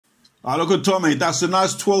Ah, look at Tommy. That's a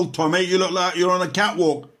nice twirl, Tommy. You look like you're on a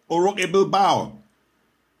catwalk or Rocky Bilbao.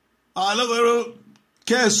 Ah, look at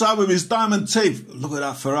KSI with his diamond teeth. Look at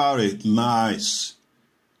that Ferrari. Nice.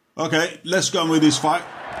 Okay, let's go on with this fight.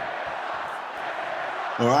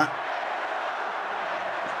 All right.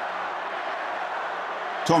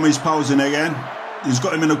 Tommy's posing again. He's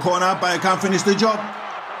got him in the corner, but he can't finish the job.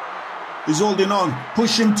 He's holding on.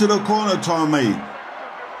 Push him to the corner, Tommy.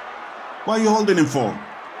 What are you holding him for?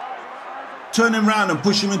 Turn him round and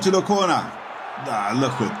push him into the corner. Ah,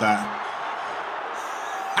 look at that.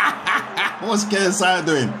 What's KSI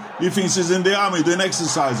doing? He thinks he's in the army doing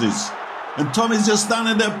exercises. And Tommy's just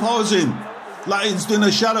standing there posing like he's doing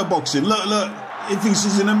a shadow boxing. Look, look. He thinks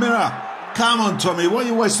he's in the mirror. Come on, Tommy. What are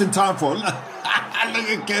you wasting time for? Look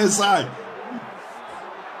at KSI.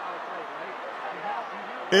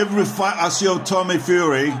 Every fight I see of Tommy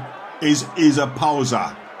Fury is a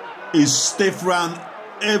poser. He's stiff round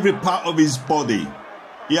every part of his body.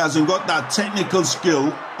 He hasn't got that technical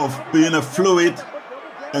skill of being a fluid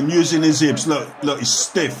and using his hips. Look, he's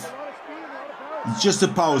stiff. He's just a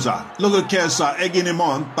poser. Look at KSI egging him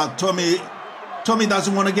on, but Tommy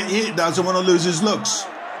doesn't want to get hit, doesn't want to lose his looks.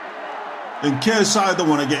 And KSI don't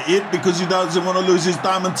want to get hit because he doesn't want to lose his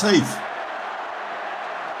diamond teeth.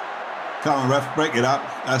 Come on, ref, break it up.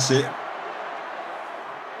 That's it.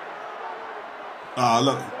 Ah,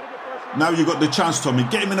 look. Now you got the chance, Tommy.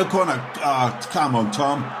 Get him in the corner. Ah, come on,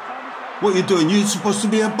 Tom. What are you doing? You're supposed to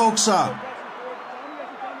be a boxer.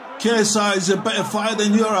 KSI is a better fighter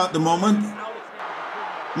than you are at the moment.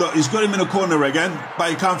 Look, he's got him in the corner again, but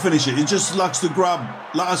he can't finish it. He just likes to grab.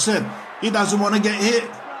 Like I said, he doesn't want to get hit.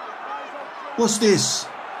 What's this?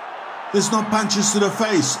 There's no punches to the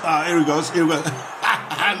face. Ah, here he goes. Here we go.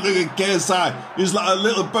 Look at KSI. He's like a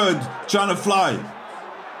little bird trying to fly.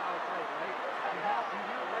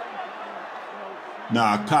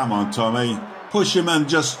 Nah, come on, Tommy. Push him and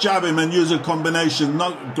just jab him and use a combination,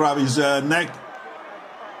 not grab his neck.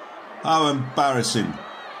 How embarrassing.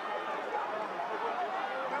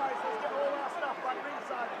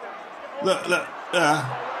 Look. Look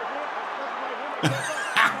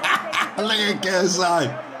at KSI.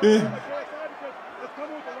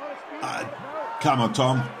 Come on,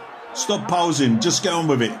 Tom. Stop posing. Just get on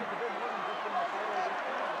with it.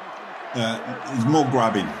 There's more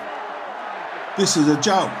grabbing. This is a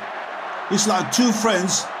joke. It's like two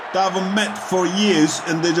friends that haven't met for years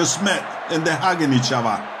and they just met and they're hugging each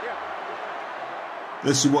other.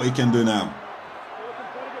 Let's see what he can do now.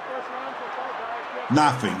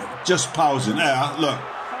 Nothing. Just pausing. Look.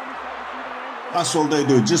 That's all they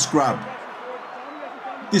do. Just grab.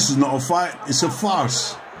 This is not a fight. It's a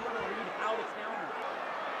farce.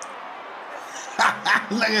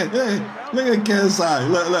 Look at KSI.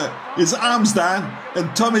 Look. His arms down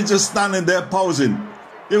and Tommy just standing there posing.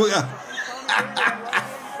 Here we go.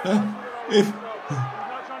 If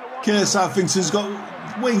KSI thinks he's got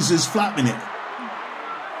wings, he's flapping it.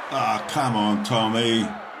 Ah, come on, Tommy.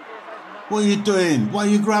 What are you doing? What are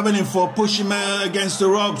you grabbing him for? Push him against the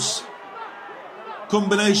ropes.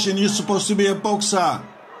 Combination, you're supposed to be a boxer.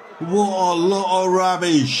 What a lot of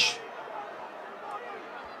rubbish.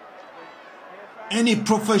 Any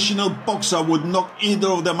professional boxer would knock either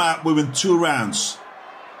of them out within 2 rounds.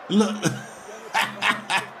 Look.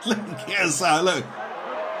 Look at KSI, look.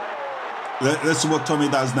 Let's see what Tommy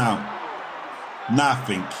does now.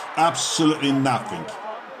 Nothing. Absolutely nothing.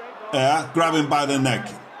 Grab him by the neck.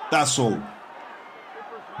 That's all.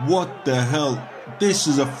 What the hell? This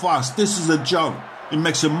is a farce. This is a joke. It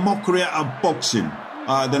makes a mockery out of boxing.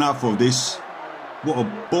 Enough of this. What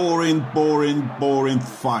a boring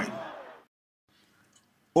fight.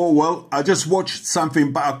 Oh well, I just watched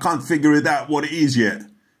something but I can't figure it out what it is yet.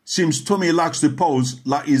 Seems Tommy likes to pose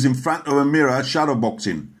like he's in front of a mirror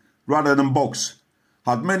shadowboxing rather than box.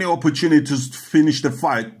 Had many opportunities to finish the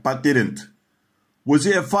fight but didn't. Was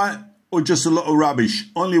it a fight or just a lot of rubbish?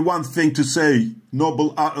 Only one thing to say,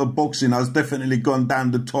 noble art of boxing has definitely gone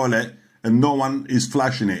down the toilet and no one is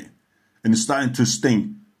flashing it. And it's starting to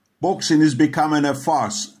stink. Boxing is becoming a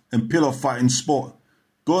farce and pillow fighting sport.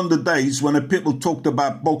 Gone the days when the people talked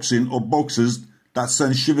about boxing or boxers that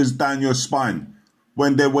sent shivers down your spine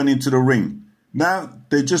when they went into the ring. Now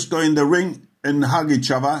they just go in the ring and hug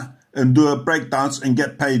each other and do a breakdance and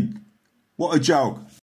get paid. What a joke.